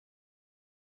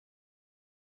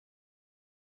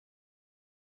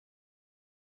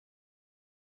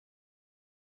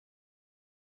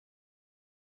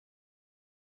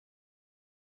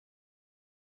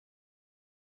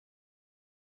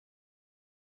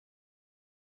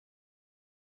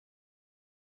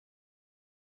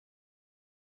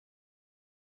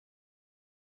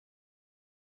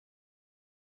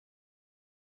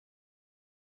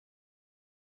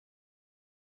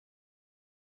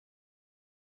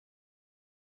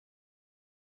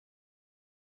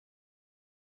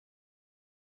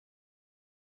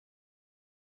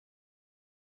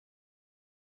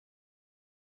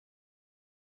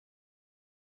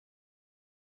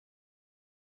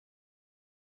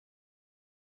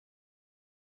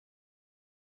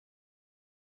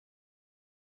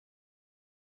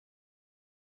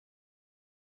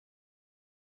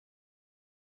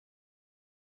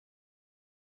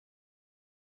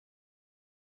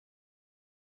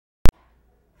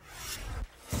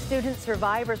Student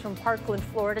survivors from Parkland,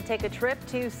 Florida take a trip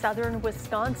to southern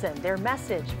Wisconsin. Their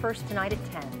message first tonight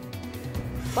at 10.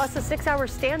 Plus, a 6-hour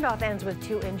standoff ends with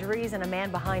 2 injuries and a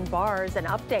man behind bars. An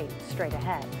update straight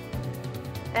ahead.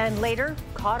 And later,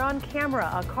 caught on camera,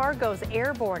 a car goes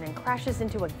airborne and crashes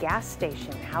into a gas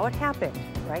station. How it happened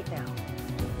right now.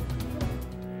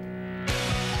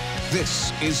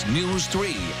 This is News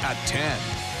 3 at 10.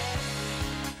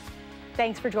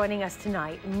 Thanks for joining us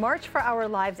tonight. March for Our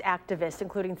Lives activists,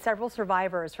 including several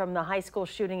survivors from the high school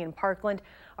shooting in Parkland,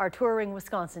 are touring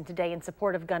Wisconsin today in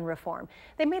support of gun reform.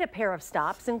 They made a pair of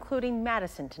stops, including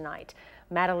Madison tonight.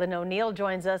 Madeline O'Neill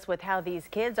joins us with how these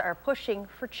kids are pushing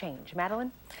for change.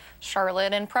 Madeline?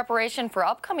 Charlotte, in preparation for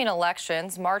upcoming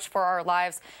elections, March for Our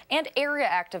Lives and area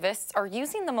activists are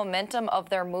using the momentum of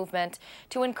their movement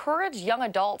to encourage young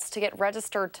adults to get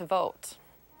registered to vote.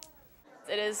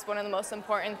 It is one of the most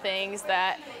important things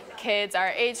that kids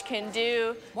our age can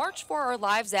do. March for Our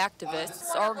Lives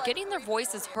activists are getting their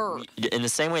voices heard. In the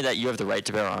same way that you have the right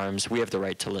to bear arms, we have the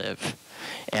right to live.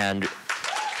 And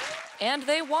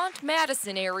they want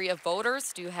Madison area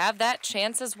voters to have that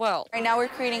chance as well. Right now we're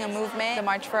creating a movement, the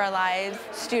March for Our Lives.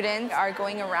 Students are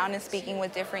going around and speaking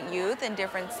with different youth in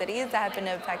different cities that have been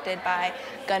affected by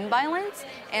gun violence.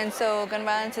 And so gun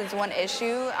violence is one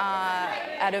issue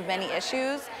out of many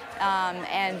issues.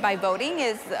 And by voting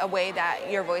is a way that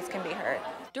your voice can be heard.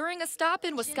 During a stop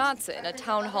in Wisconsin, a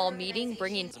town hall meeting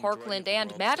bringing Parkland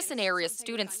and Madison area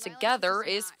students together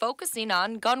is focusing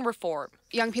on gun reform.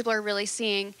 Young people are really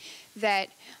seeing that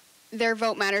their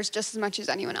vote matters just as much as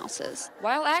anyone else's.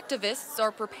 While activists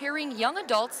are preparing young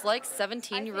adults like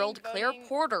 17-year-old Claire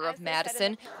Porter of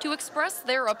Madison to express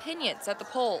their opinions at the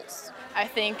polls. I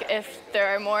think if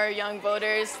there are more young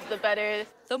voters, the better.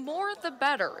 The more, the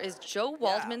better is Joe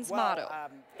Waldman's motto.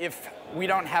 If we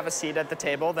don't have a seat at the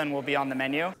table, then we'll be on the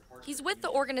menu. He's with the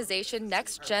organization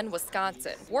Next Gen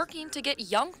Wisconsin, working to get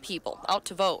young people out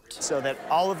to vote. So that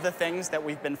all of the things that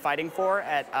we've been fighting for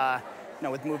at,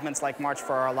 with movements like March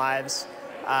for Our Lives,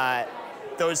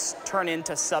 those turn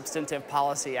into substantive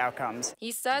policy outcomes.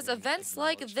 He says events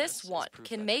like this one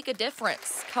can make a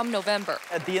difference come November.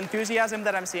 The enthusiasm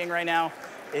that I'm seeing right now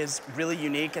is really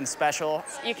unique and special.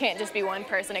 You can't just be one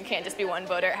person, it can't just be one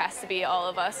voter, it has to be all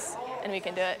of us, and we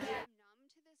can do it.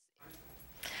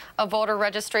 A voter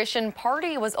registration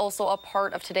party was also a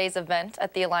part of today's event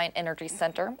at the Alliant Energy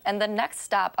Center. And the next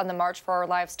stop on the March for Our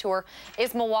Lives tour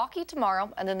is Milwaukee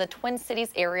tomorrow and then the Twin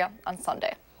Cities area on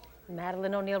Sunday.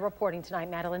 Madeline O'Neill reporting tonight.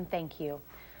 Madeline, thank you.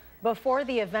 Before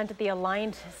the event at the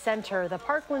Alliant Center, the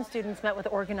Parkland students met with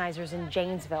organizers in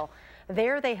Janesville.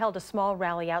 There, they held a small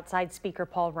rally outside Speaker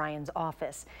Paul Ryan's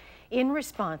office. In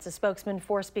response, a spokesman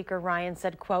for Speaker Ryan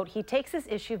said, quote, he takes this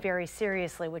issue very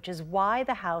seriously, which is why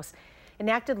the House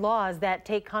enacted laws that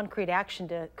take concrete action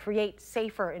to create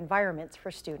safer environments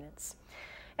for students.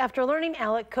 After learning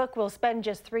Alec Cook will spend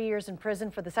just 3 years in prison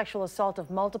for the sexual assault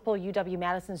of multiple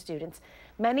UW-Madison students,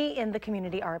 many in the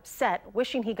community are upset,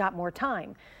 wishing he got more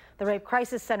time. The Rape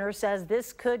Crisis Center says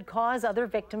this could cause other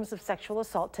victims of sexual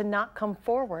assault to not come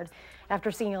forward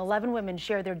after seeing 11 women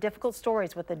share their difficult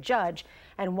stories with the judge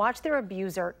and watch their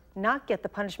abuser not get the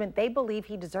punishment they believe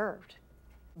he deserved.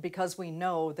 Because we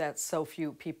know that so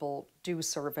few people do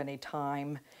serve any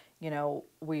time,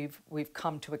 we've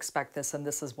come to expect this, and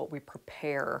this is what we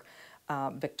prepare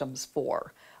victims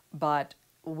for. But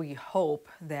we hope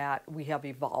that we have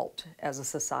evolved as a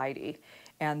society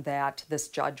and that this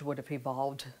judge would have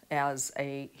evolved as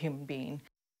a human being.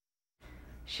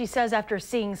 She says after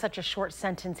seeing such a short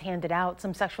sentence handed out,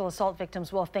 some sexual assault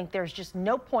victims will think there's just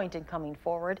no point in coming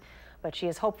forward, but she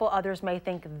is hopeful others may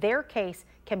think their case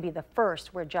can be the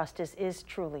first where justice is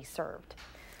truly served.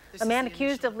 A man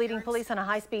accused of leading police on a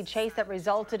high-speed chase that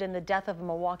resulted in the death of a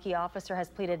Milwaukee officer has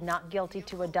pleaded not guilty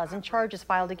to a dozen charges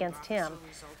filed against him.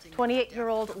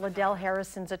 28-year-old Liddell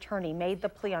Harrison's attorney made the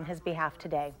plea on his behalf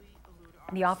today.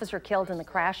 The officer killed in the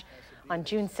crash on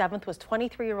June 7th was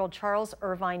 23-year-old Charles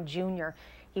Irvine Jr.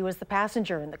 He was the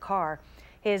passenger in the car.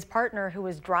 His partner, who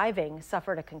was driving,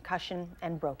 suffered a concussion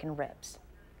and broken ribs.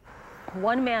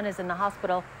 One man is in the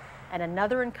hospital and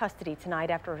another in custody tonight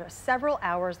after a several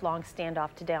hours-long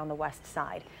standoff today on the west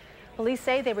side. Police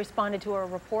say they responded to a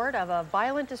report of a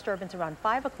violent disturbance around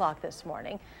 5 o'clock this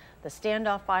morning. The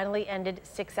standoff finally ended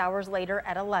 6 hours later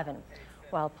at 11.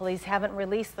 While police haven't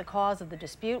released the cause of the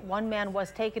dispute, one man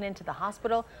was taken into the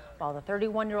hospital while the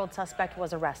 31-year-old suspect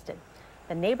was arrested.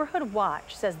 The Neighborhood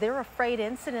Watch says they're afraid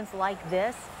incidents like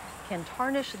this can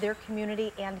tarnish their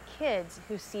community and kids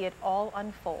who see it all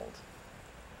unfold.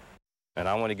 And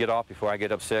I want to get off before I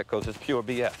get upset because it's pure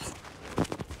BS.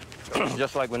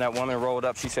 Just like when that woman rolled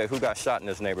up, she said, who got shot in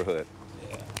this neighborhood?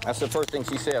 That's the first thing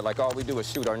she said, like all we do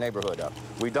is shoot our neighborhood up.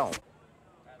 We don't.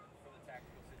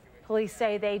 Police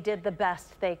say they did the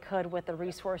best they could with the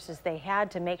resources they had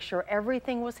to make sure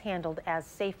everything was handled as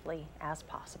safely as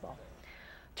possible.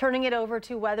 Turning it over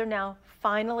to weather now.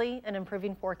 Finally, an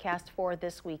improving forecast for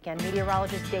this weekend.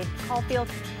 Meteorologist Dave Caulfield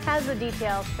has the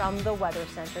details from the Weather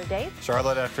Center. Dave?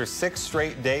 Charlotte, after 6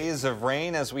 straight days of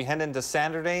rain as we head into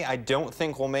Saturday, I don't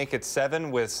think we'll make it 7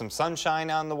 with some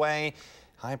sunshine on the way.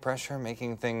 High pressure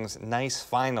making things nice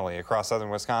finally across southern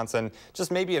Wisconsin.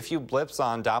 Just maybe a few blips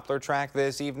on Doppler track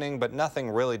this evening, but nothing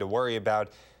really to worry about.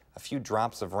 A few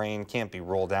drops of rain can't be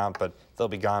ruled out, but they'll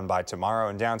be gone by tomorrow.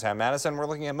 In downtown Madison, we're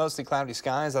looking at mostly cloudy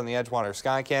skies on the Edgewater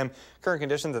Skycam. Current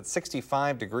conditions at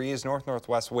 65 degrees,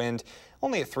 north-northwest wind,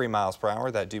 only at 3 miles per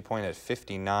hour. That dew point at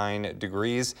 59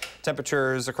 degrees.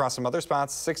 Temperatures across some other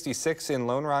spots, 66 in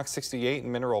Lone Rock, 68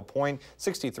 in Mineral Point,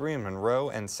 63 in Monroe,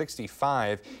 and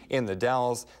 65 in the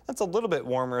Dells. That's a little bit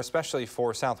warmer, especially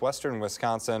for southwestern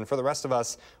Wisconsin. For the rest of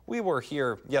us, we were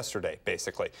here yesterday,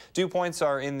 basically. Dew points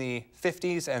are in the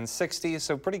 50s and 60s,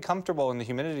 so pretty comfortable in the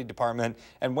humidity department,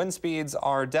 and wind speeds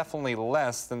are definitely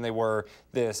less than they were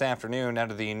this afternoon out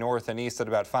of the north and east at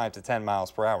about 5 to 10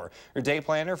 miles per hour. Your day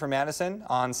planner for Madison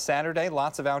on Saturday,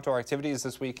 lots of outdoor activities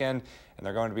this weekend, and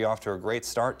they're going to be off to a great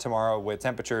start tomorrow with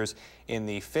temperatures in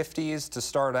the 50s to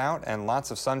start out and lots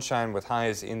of sunshine with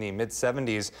highs in the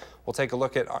mid-70s. We'll take a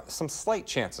look at some slight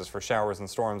chances for showers and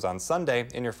storms on Sunday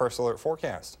in your first alert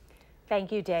forecast.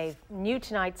 Thank you, Dave. New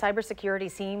tonight, cybersecurity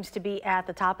seems to be at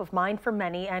the top of mind for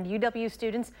many, and UW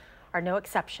students are no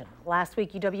exception. Last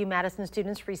week, UW-Madison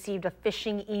students received a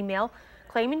phishing email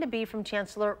claiming to be from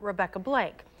Chancellor Rebecca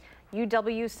Blank.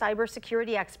 UW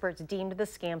cybersecurity experts deemed the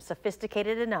scam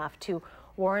sophisticated enough to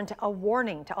warrant a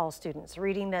warning to all students,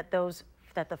 reading that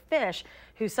the phish,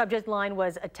 whose subject line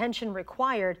was "attention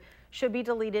required," should be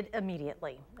deleted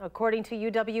immediately. According to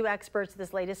UW experts,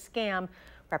 this latest scam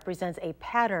represents a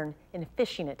pattern in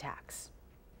phishing attacks.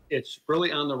 It's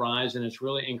really on the rise, and it's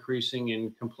really increasing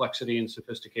in complexity and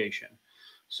sophistication.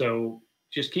 So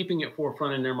just keeping it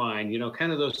forefront in their mind, you know,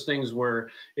 kind of those things where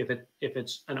if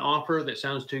it's an offer that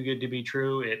sounds too good to be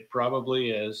true, it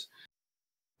probably is.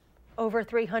 Over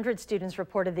 300 students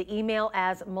reported the email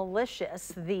as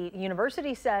malicious. The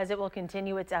university says it will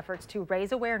continue its efforts to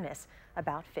raise awareness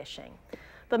about phishing.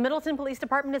 The Middleton Police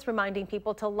Department is reminding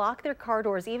people to lock their car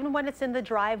doors even when it's in the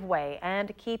driveway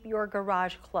and keep your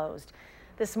garage closed.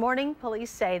 This morning, police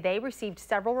say they received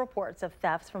several reports of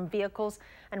thefts from vehicles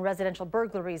and residential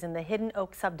burglaries in the Hidden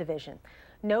Oak subdivision.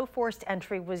 No forced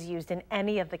entry was used in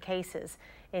any of the cases.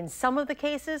 In some of the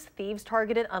cases, thieves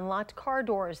targeted unlocked car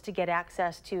doors to get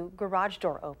access to garage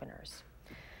door openers.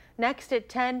 Next at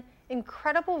 10,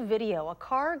 incredible video. A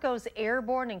car goes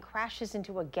airborne and crashes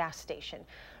into a gas station.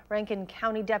 Rankin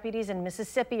County deputies in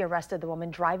Mississippi arrested the woman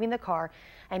driving the car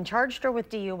and charged her with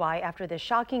DUI after the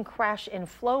shocking crash in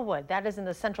Flowood. That is in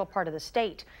the central part of the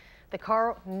state. The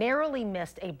car narrowly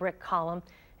missed a brick column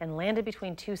and landed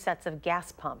between 2 sets of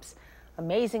gas pumps.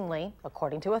 Amazingly,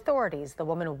 according to authorities, the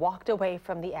woman walked away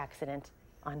from the accident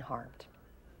unharmed.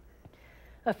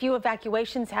 A few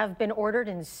evacuations have been ordered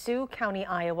in Sioux County,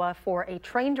 Iowa, for a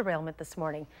train derailment this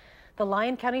morning. The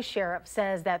Lyon County Sheriff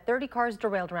says that 30 cars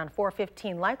derailed around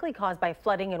 4:15, likely caused by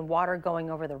flooding and water going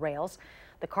over the rails.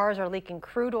 The cars are leaking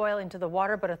crude oil into the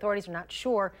water, but authorities are not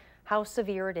sure how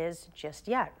severe it is just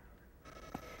yet.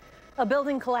 A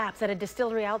building collapse at a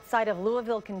distillery outside of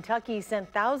Louisville, Kentucky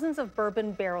sent thousands of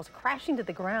bourbon barrels crashing to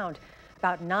the ground.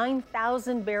 About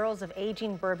 9,000 barrels of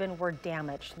aging bourbon were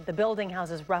damaged. The building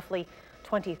houses roughly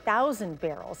 20,000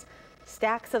 barrels.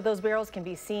 Stacks of those barrels can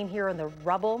be seen here in the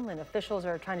rubble, and officials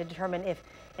are trying to determine if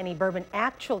any bourbon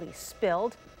actually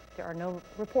spilled. There are no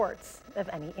reports of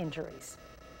any injuries.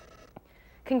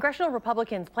 Congressional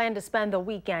Republicans plan to spend the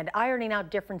weekend ironing out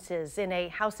differences in a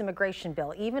House immigration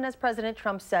bill, even as President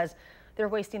Trump says they're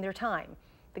wasting their time.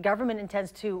 The government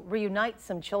intends to reunite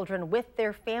some children with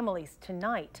their families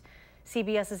tonight.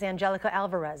 CBS's Angelica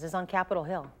Alvarez is on Capitol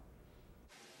Hill.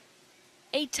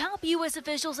 A top U.S.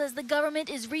 official says the government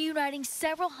is reuniting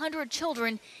several hundred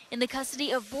children in the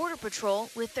custody of Border Patrol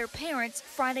with their parents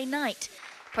Friday night.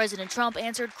 President Trump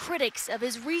answered critics of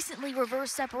his recently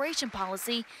reversed separation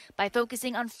policy by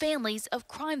focusing on families of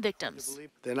crime victims.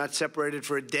 They're not separated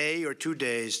for a day or 2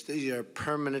 days. They are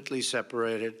permanently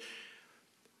separated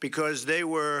because they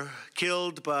were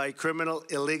killed by criminal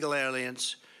illegal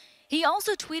aliens. He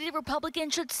also tweeted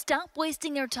Republicans should stop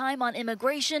wasting their time on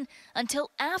immigration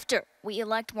until after we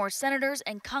elect more senators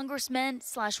and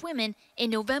congressmen/women in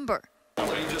November.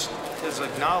 He just is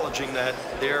acknowledging that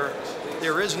there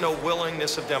is no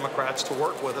willingness of Democrats to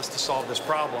work with us to solve this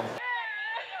problem.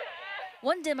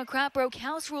 One Democrat broke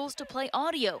House rules to play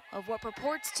audio of what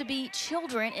purports to be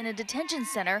children in a detention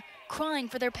center crying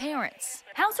for their parents.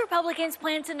 House Republicans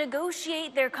plan to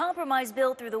negotiate their compromise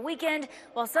bill through the weekend,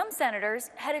 while some senators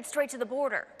headed straight to the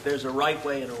border. There's a right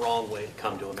way and a wrong way to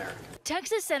come to America.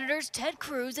 Texas Senators Ted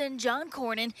Cruz and John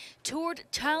Cornyn toured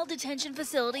child detention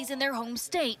facilities in their home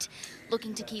state,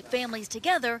 looking to keep families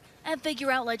together and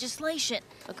figure out legislation.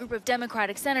 A group of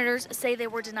Democratic senators say they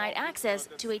were denied access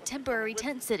to a temporary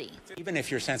tent city. Even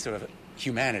if your sense of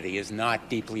humanity is not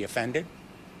deeply offended,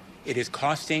 it is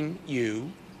costing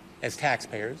you, as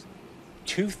taxpayers,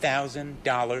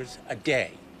 $2,000 a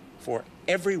day for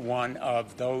every one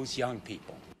of those young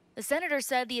people. The senator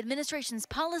said the administration's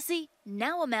policy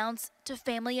now amounts to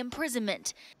family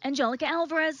imprisonment. Angelica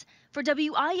Alvarez for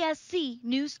WISC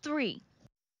News 3.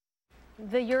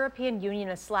 The European Union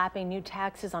is slapping new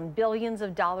taxes on billions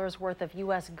of dollars worth of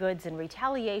U.S. goods in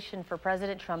retaliation for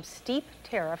President Trump's steep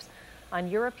tariffs on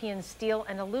European steel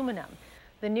and aluminum.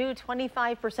 The new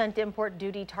 25% import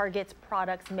duty targets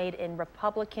products made in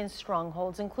Republican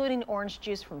strongholds, including orange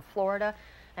juice from Florida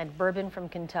and bourbon from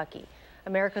Kentucky.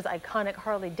 America's iconic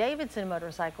Harley-Davidson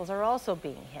motorcycles are also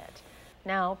being hit.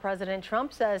 Now, President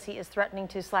Trump says he is threatening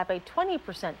to slap a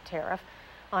 20% tariff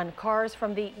on cars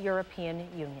from the European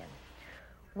Union.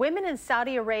 Women in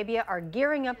Saudi Arabia are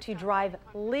gearing up to drive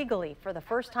legally for the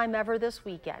first time ever this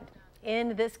weekend.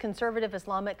 In this conservative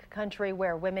Islamic country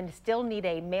where women still need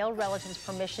a male relative's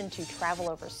permission to travel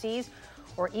overseas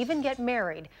or even get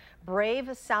married,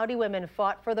 brave Saudi women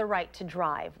fought for the right to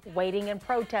drive, waiting and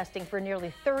protesting for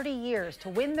nearly 30 years to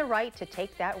win the right to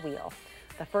take that wheel.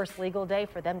 The first legal day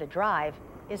for them to drive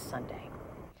is Sunday.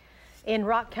 In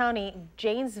Rock County,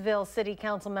 Janesville City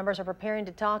Council members are preparing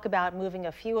to talk about moving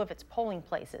a few of its polling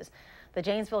places. The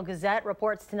Janesville Gazette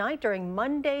reports tonight during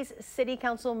Monday's City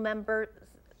Council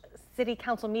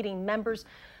meeting,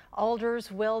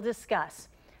 alders will discuss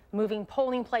moving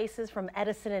polling places from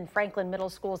Edison and Franklin middle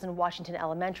schools and Washington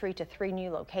Elementary to 3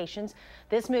 new locations.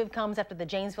 This move comes after the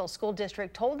Janesville School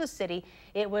District told the city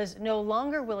it was no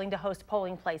longer willing to host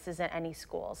polling places at any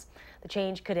schools. The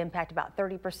change could impact about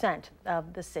 30%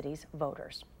 of the city's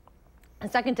voters. A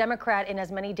second Democrat in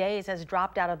as many days has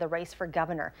dropped out of the race for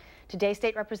governor. Today,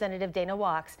 State Representative Dana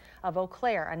Wachs of Eau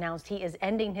Claire announced he is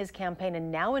ending his campaign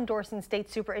and now endorsing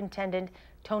State Superintendent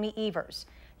Tony Evers.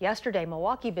 Yesterday,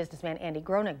 Milwaukee businessman Andy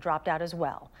Gronick dropped out as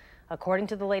well. According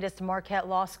to the latest Marquette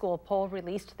Law School poll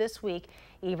released this week,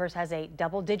 Evers has a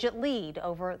double-digit lead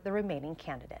over the remaining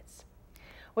candidates.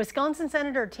 Wisconsin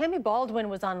Senator Tammy Baldwin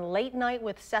was on Late Night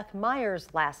with Seth Meyers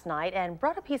last night and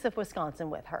brought a piece of Wisconsin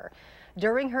with her.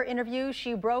 During her interview,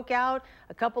 she broke out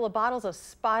a couple of bottles of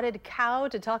Spotted Cow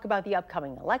to talk about the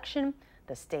upcoming election,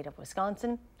 the state of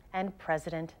Wisconsin, and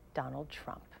President Donald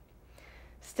Trump.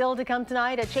 Still to come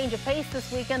tonight, a change of pace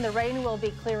this weekend. The rain will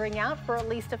be clearing out for at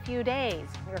least a few days.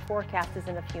 Your forecast is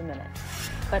in a few minutes.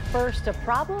 But first, a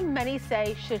problem many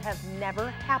say should have never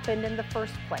happened in the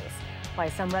first place. Why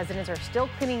some residents are still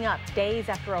cleaning up days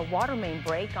after a water main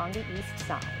break on the east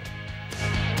side.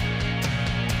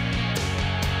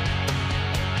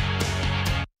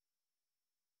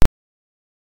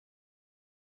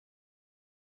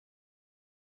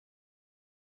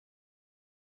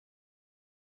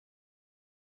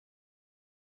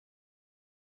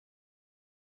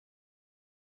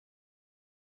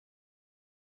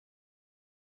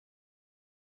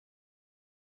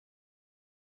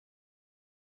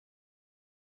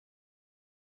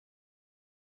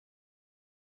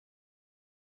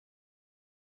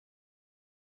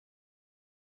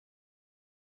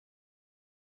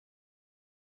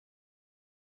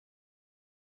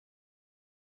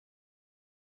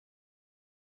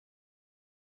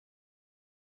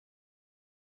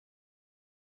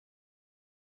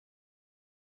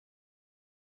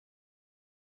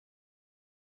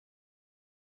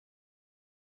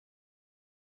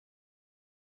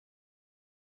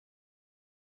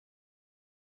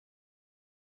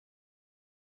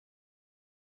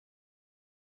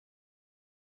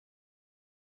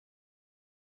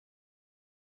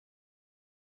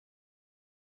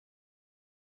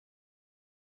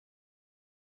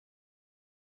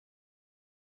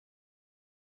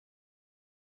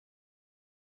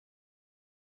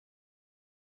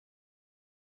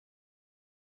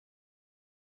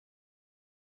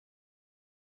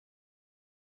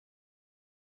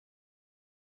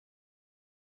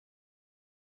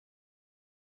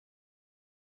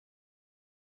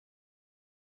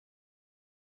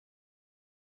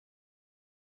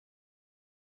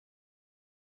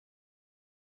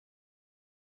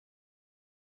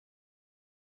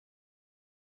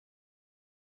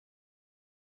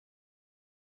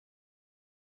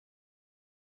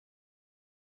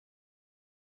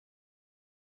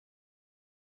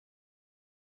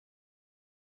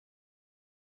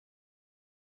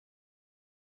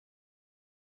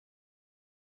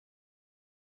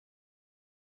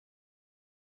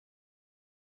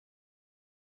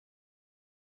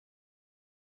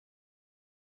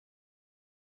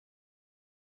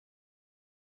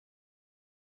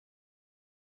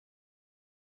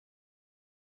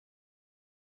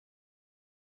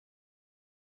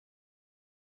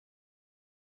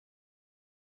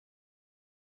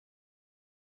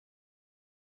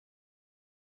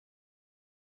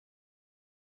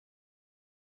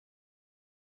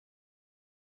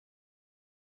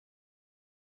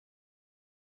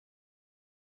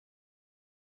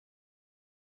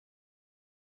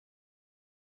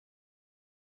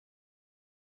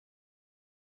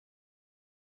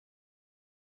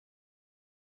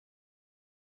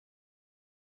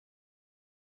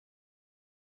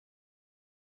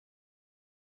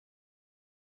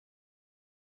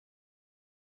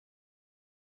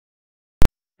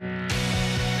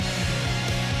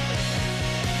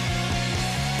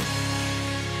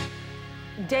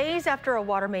 Days after a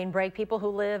water main break, people who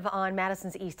live on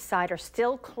Madison's east side are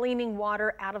still cleaning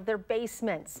water out of their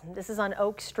basements. This is on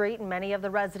Oak Street, and many of the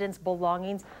residents'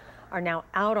 belongings are now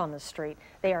out on the street.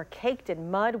 They are caked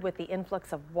in mud with the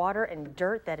influx of water and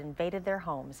dirt that invaded their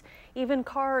homes. Even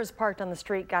cars parked on the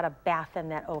street got a bath in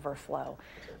that overflow.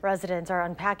 Residents are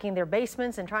unpacking their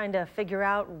basements and trying to figure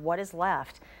out what is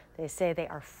left. They say they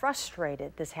are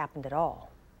frustrated this happened at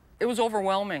all. It was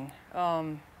overwhelming.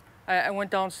 I went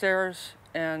downstairs,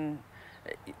 and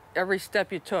every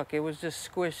step you took, it was just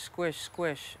squish, squish,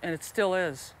 squish, and it still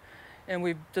is.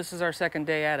 And this is our second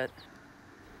day at it.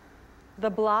 The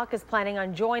block is planning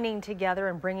on joining together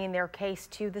and bringing their case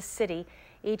to the city.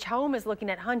 Each home is looking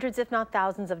at hundreds, if not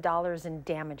thousands of dollars in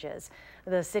damages.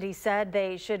 The city said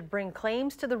they should bring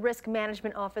claims to the Risk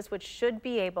Management Office, which should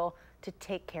be able to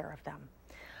take care of them.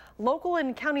 Local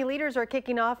and county leaders are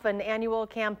kicking off an annual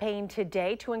campaign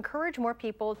today to encourage more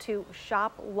people to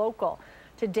shop local.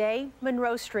 Today,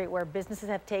 Monroe Street, where businesses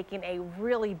have taken a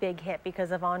really big hit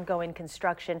because of ongoing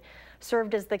construction,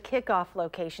 served as the kickoff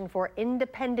location for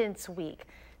Independence Week.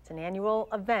 It's an annual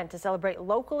event to celebrate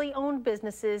locally owned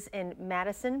businesses in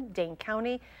Madison, Dane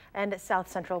County, and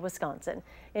South Central Wisconsin.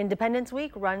 Independence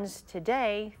Week runs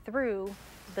today through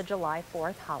the July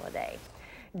 4th holiday.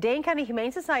 Dane County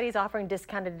Humane Society is offering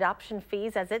discounted adoption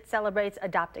fees as it celebrates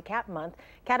Adopt a Cat Month.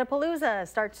 Catapalooza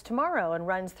starts tomorrow and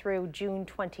runs through June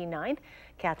 29th.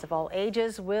 Cats of all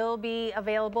ages will be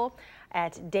available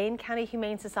at Dane County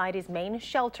Humane Society's main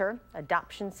shelter,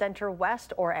 Adoption Center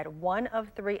West, or at one of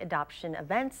 3 adoption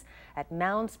events at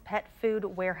Mound's Pet Food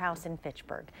Warehouse in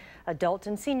Fitchburg. Adult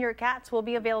and senior cats will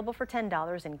be available for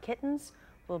 $10 and kittens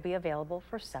will be available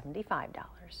for $75.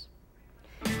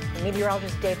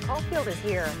 Meteorologist Dave Caulfield is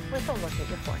here with a look at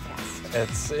your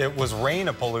forecast. It was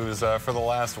rain-a-palooza for the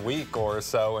last week or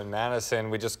so in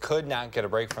Madison. We just could not get a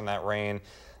break from that rain.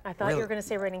 I thought you were going to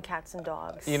say raining cats and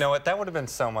dogs. You know what? That would have been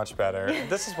so much better.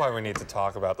 This is why we need to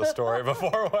talk about the story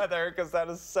before weather, because that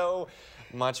is so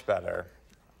much better.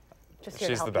 Just here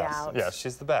she's to help the best. you out. Yeah,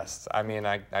 she's the best. I mean,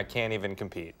 I can't even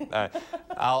compete.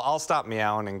 I'll stop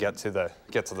meowing and get to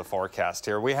the forecast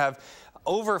here. We have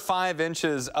over 5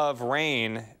 inches of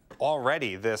rain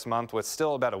already this month, with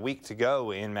still about a week to go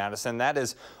in Madison. That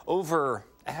is over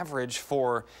average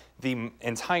for the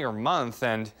entire month,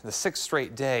 and the 6th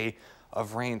straight day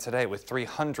of rain today with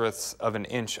 0.03 of an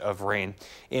inch of rain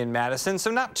in Madison.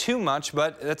 So not too much,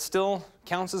 but it still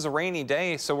counts as a rainy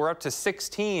day. So we're up to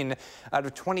 16 out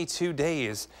of 22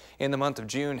 days in the month of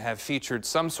June have featured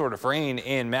some sort of rain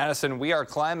in Madison. We are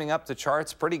climbing up the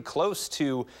charts pretty close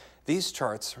to these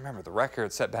charts. Remember the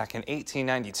record set back in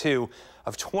 1892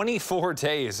 of 24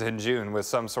 days in June with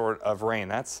some sort of rain.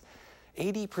 That's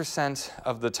 80%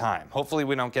 of the time. Hopefully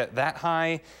we don't get that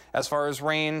high as far as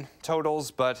rain totals,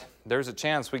 but there's a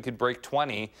chance we could break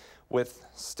 20 with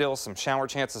still some shower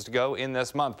chances to go in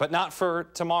this month, but not for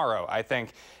tomorrow, I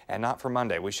think, and not for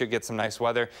Monday. We should get some nice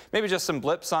weather. Maybe just some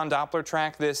blips on Doppler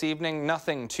track this evening.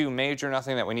 Nothing too major,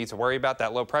 nothing that we need to worry about.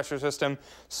 That low pressure system,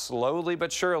 slowly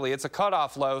but surely, it's a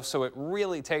cutoff low, so it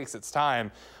really takes its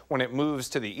time when it moves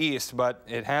to the east, but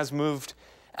it has moved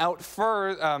out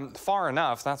far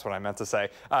enough, that's what I meant to say,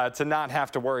 to not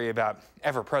have to worry about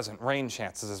ever-present rain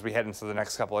chances as we head into the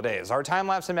next couple of days. Our time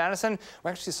lapse in Madison,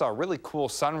 we actually saw a really cool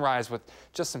sunrise with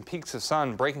just some peaks of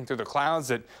sun breaking through the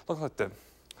clouds. It looked like the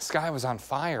sky was on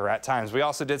fire at times. We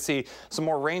also did see some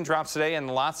more raindrops today and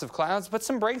lots of clouds, but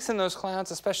some breaks in those clouds,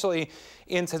 especially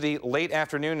into the late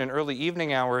afternoon and early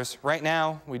evening hours. Right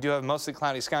now, we do have mostly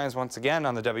cloudy skies once again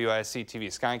on the WISC-TV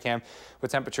Skycam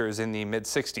with temperatures in the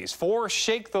mid-60s. For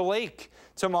Shake the Lake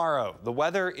tomorrow, the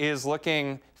weather is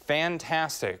looking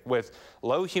fantastic with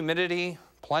low humidity,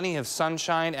 plenty of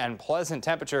sunshine and pleasant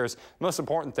temperatures. Most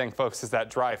important thing, folks, is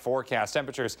that dry forecast.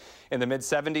 Temperatures in the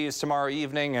mid-70s tomorrow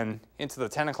evening and into the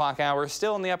 10 o'clock hour,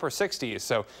 still in the upper 60s,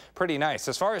 so pretty nice.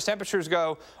 As far as temperatures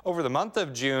go over the month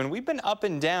of June, we've been up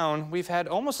and down. We've had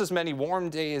almost as many warm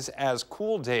days as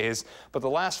cool days, but the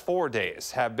last 4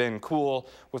 days have been cool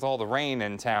with all the rain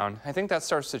in town. I think that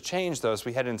starts to change, though, as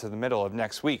we head into the middle of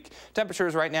next week.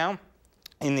 Temperatures right now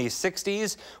in the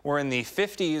 60s. We're in the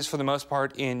 50s for the most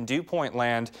part in Dew Point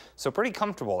land, so pretty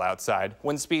comfortable outside.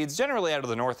 Wind speeds generally out of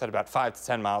the north at about 5 to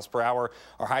 10 miles per hour.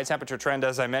 Our high temperature trend,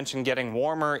 as I mentioned, getting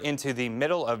warmer into the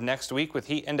middle of next week with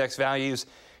heat index values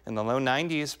in the low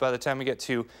 90s by the time we get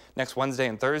to next Wednesday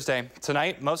and Thursday.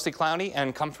 Tonight, mostly cloudy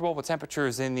and comfortable with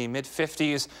temperatures in the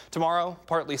mid-50s. Tomorrow,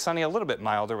 partly sunny, a little bit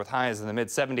milder with highs in the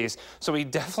mid-70s. So we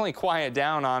definitely quiet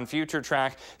down on future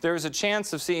track. There's a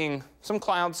chance of seeing some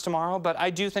clouds tomorrow, but I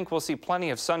do think we'll see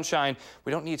plenty of sunshine.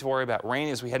 We don't need to worry about rain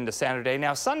as we head into Saturday.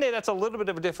 Now, Sunday, that's a little bit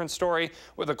of a different story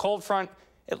with a cold front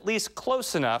at least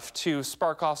close enough to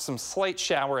spark off some slight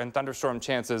shower and thunderstorm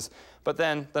chances, but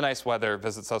then the nice weather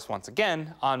visits us once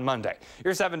again on Monday.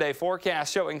 Your 7-day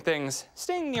forecast showing things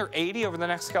staying near 80 over the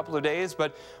next couple of days,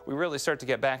 but we really start to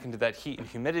get back into that heat and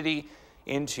humidity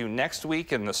into next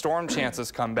week, and the storm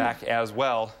chances come back as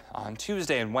well on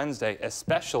Tuesday and Wednesday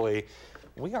especially.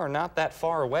 We are not that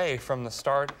far away from the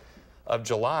start of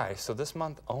July, so this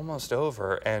month almost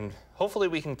over, and hopefully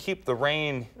we can keep the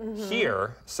rain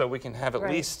here so we can have at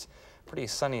least pretty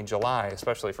sunny July,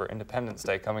 especially for Independence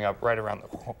Day coming up right around the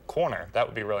corner. That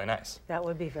would be really nice. That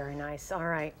would be very nice. All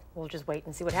right, we'll just wait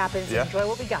and see what happens. Yeah. Enjoy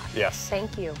what we got. Yes.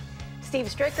 Thank you. Steve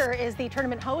Stricker is the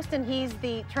tournament host, and he's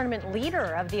the tournament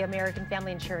leader of the American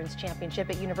Family Insurance Championship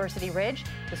at University Ridge.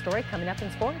 The story coming up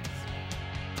in sports.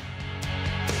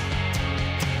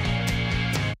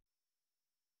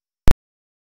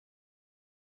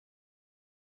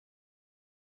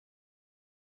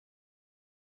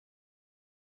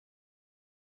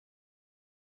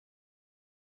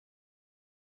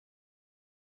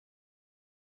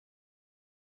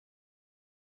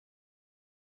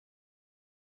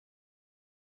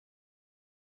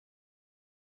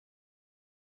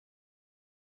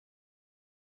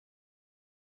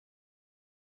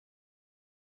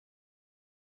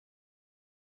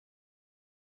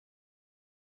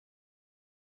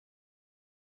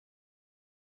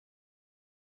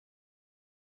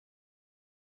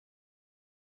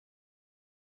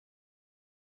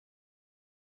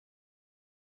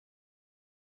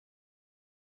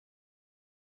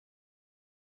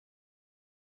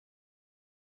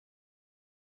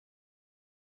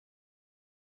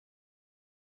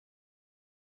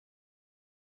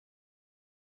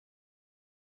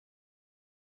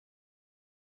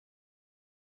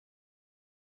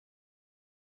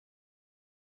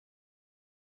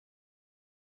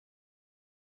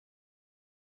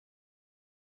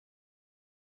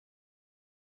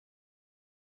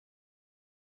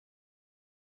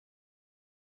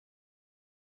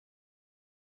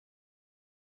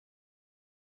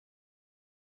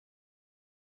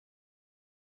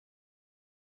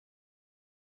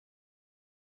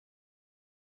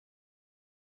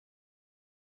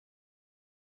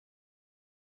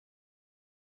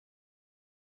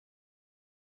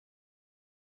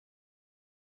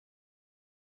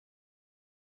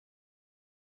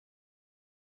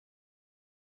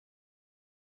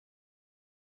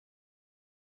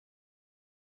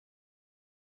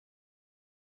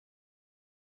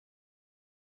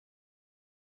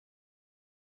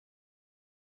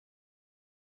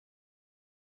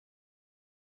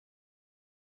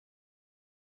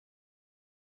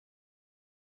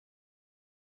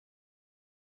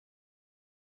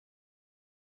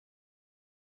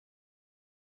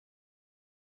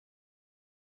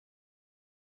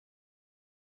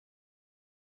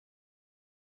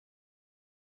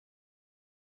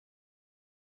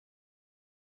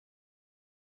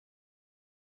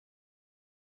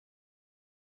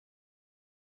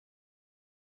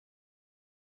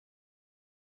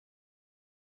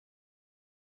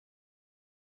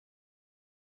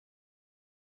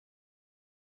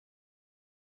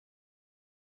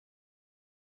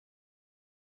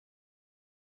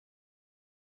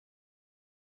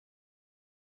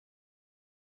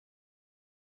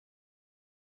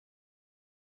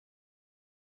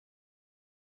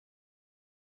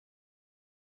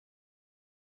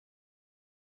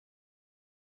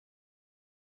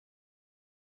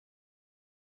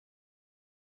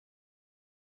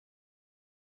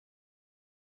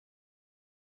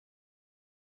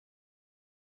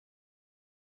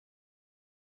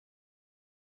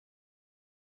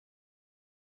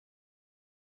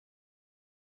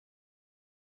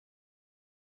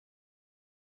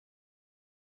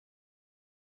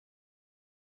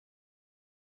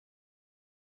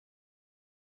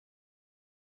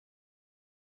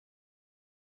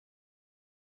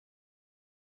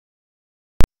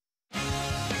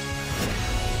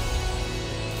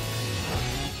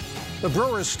 The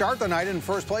Brewers start the night in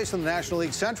first place in the National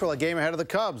League Central, a game ahead of the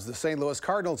Cubs. The St. Louis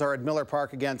Cardinals are at Miller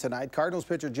Park again tonight. Cardinals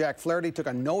pitcher Jack Flaherty took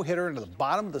a no-hitter into the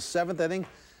bottom of the 7th inning,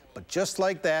 but just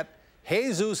like that,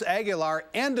 Jesus Aguilar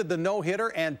ended the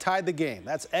no-hitter and tied the game.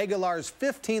 That's Aguilar's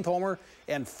 15th homer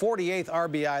and 48th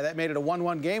RBI. That made it a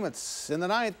 1-1 game. It's in the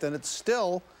 9th, and it's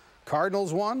still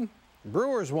Cardinals 1,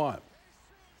 Brewers 1.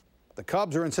 The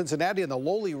Cubs are in Cincinnati, and the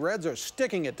lowly Reds are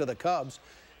sticking it to the Cubs.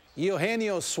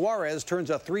 Eugenio Suarez turns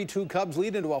a 3-2 Cubs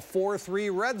lead into a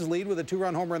 4-3 Reds lead with a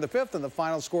 2-run homer in the 5th, and the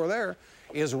final score there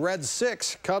is Reds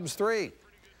 6, Cubs 3.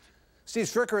 Steve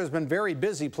Stricker has been very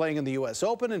busy playing in the U.S.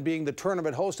 Open and being the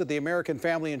tournament host at the American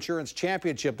Family Insurance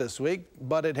Championship this week,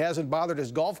 but it hasn't bothered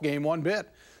his golf game one bit.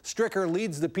 Stricker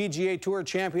leads the PGA Tour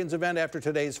Champions event after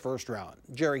today's first round.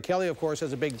 Jerry Kelly, of course,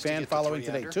 has a big fan following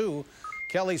today, too.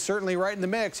 Kelly's certainly right in the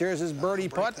mix. Here's his birdie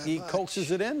putt. He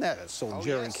coaxes it in. That's so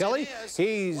Jerry Kelly.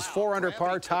 He's 4 under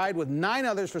par, tied with 9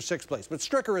 others for 6th place. But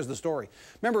Stricker is the story.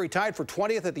 Remember, he tied for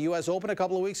 20th at the U.S. Open a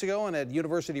couple of weeks ago, and at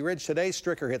University Ridge today,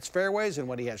 Stricker hits fairways, and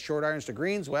when he has short irons to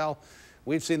greens, well,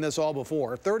 we've seen this all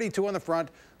before. 32 on the front,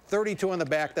 32 on the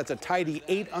back. That's a tidy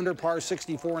 8 under par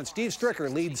 64, and Steve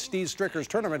Stricker leads Steve Stricker's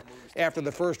tournament after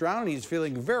the first round, and he's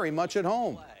feeling very much at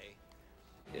home.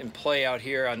 And play out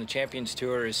here on the Champions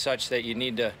Tour is such that you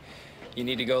need to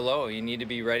go low. You need to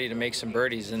be ready to make some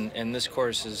birdies, and this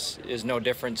course is no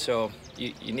different. So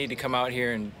you need to come out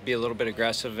here and be a little bit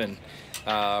aggressive and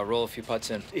roll a few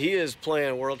putts in. He is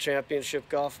playing World Championship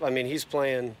golf. I mean, he's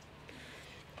playing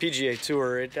PGA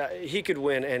Tour. He could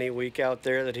win any week out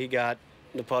there that he got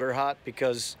the putter hot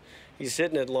because he's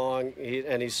hitting it long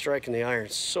and he's striking the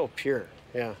irons so pure.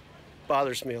 Yeah,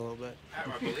 bothers me a little bit.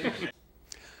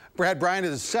 Brad Bryant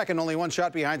is second, only 1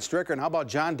 shot behind Stricker. And how about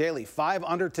John Daly? 5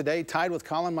 under today, tied with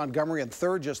Colin Montgomery in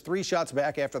third, just 3 shots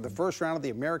back after the first round of the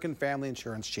American Family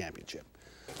Insurance Championship.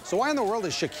 So why in the world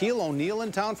is Shaquille O'Neal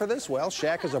in town for this? Well,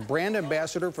 Shaq is a brand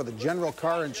ambassador for the General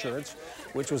Car Insurance,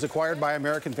 which was acquired by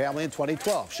American Family in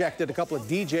 2012. Shaq did a couple of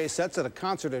DJ sets at a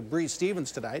concert at Breeze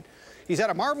Stevens tonight. He's had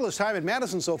a marvelous time in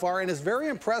Madison so far and is very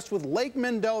impressed with Lake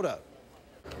Mendota.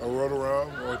 I rode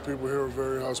around. People here are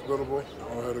very hospitable.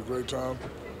 I had a great time.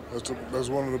 That's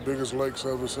one of the biggest lakes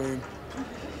I've ever seen.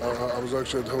 I was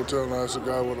actually at the hotel and I asked the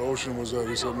guy what the ocean was at.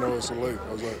 He said, no, it's a lake.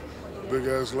 I was like,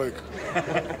 big-ass lake.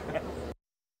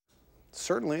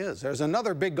 Certainly is. There's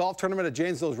another big golf tournament at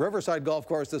Janesville's Riverside Golf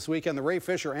Course this weekend. The Ray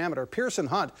Fisher Amateur. Pearson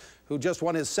Hunt, who just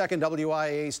won his 2nd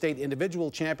WIAA State Individual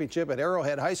Championship at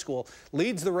Arrowhead High School,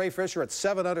 leads the Ray Fisher at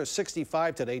 7 under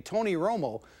 65 today. Tony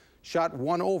Romo shot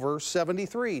 1 over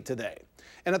 73 today.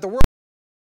 And at the World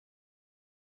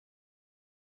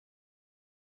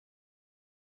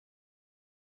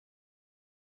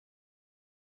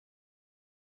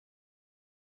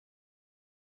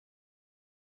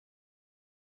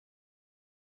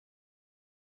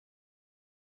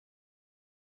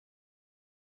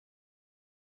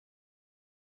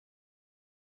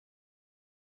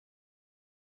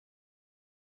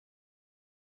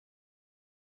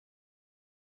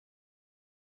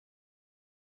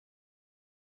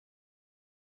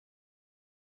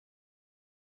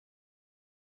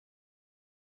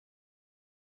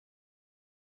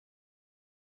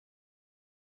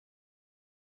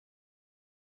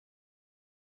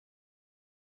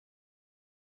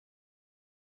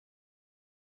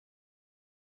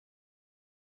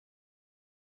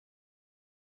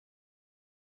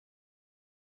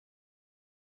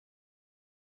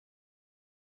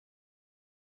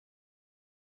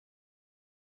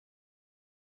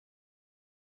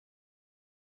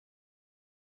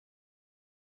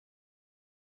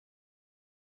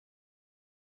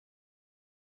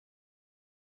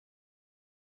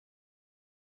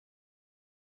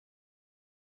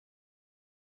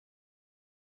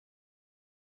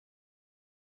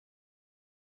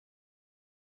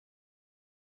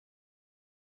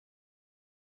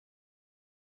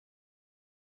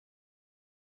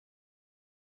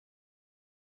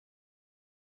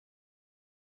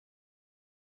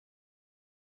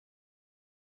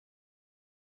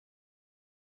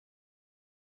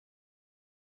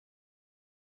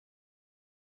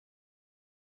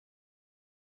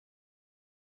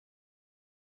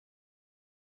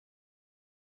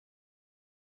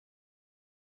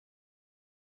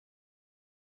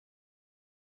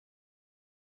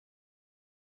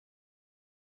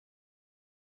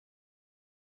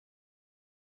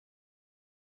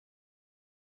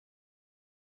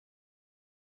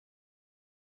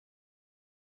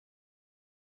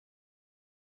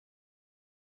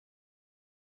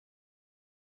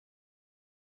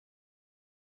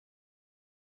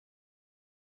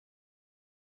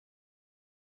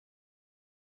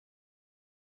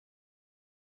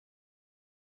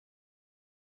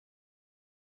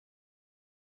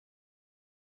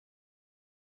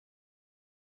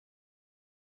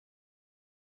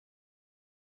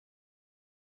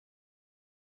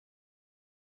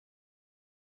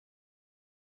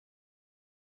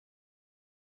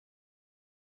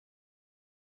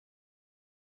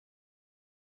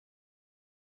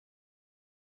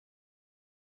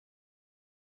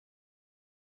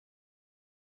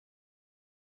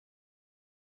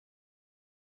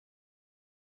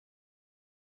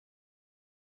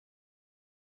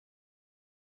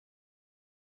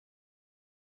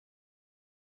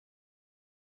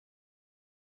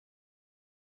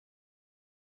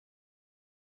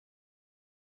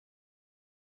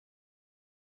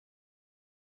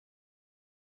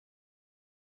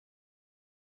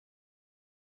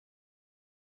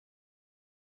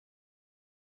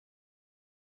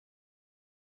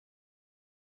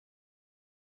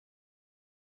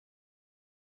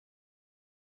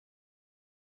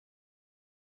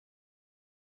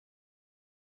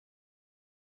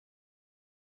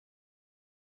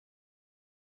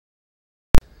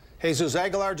Jesus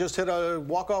Aguilar just hit a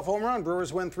walk-off home run.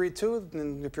 Brewers win 3-2.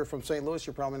 And if you're from St. Louis,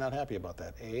 you're probably not happy about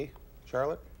that.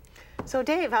 Charlotte? So,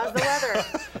 Dave, how's the weather?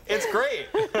 It's great.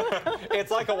 It's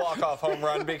like a walk-off home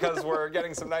run because we're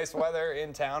getting some nice weather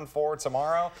in town for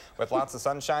tomorrow with lots of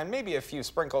sunshine, maybe a few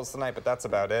sprinkles tonight, but that's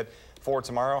about it. For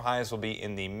tomorrow, highs will be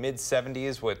in the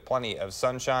mid-70s with plenty of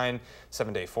sunshine.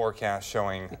 7-day forecast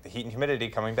showing the heat and humidity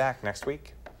coming back next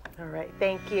week. All right,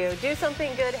 thank you. Do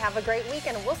something good. Have a great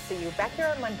weekend. We'll see you back here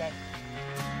on Monday.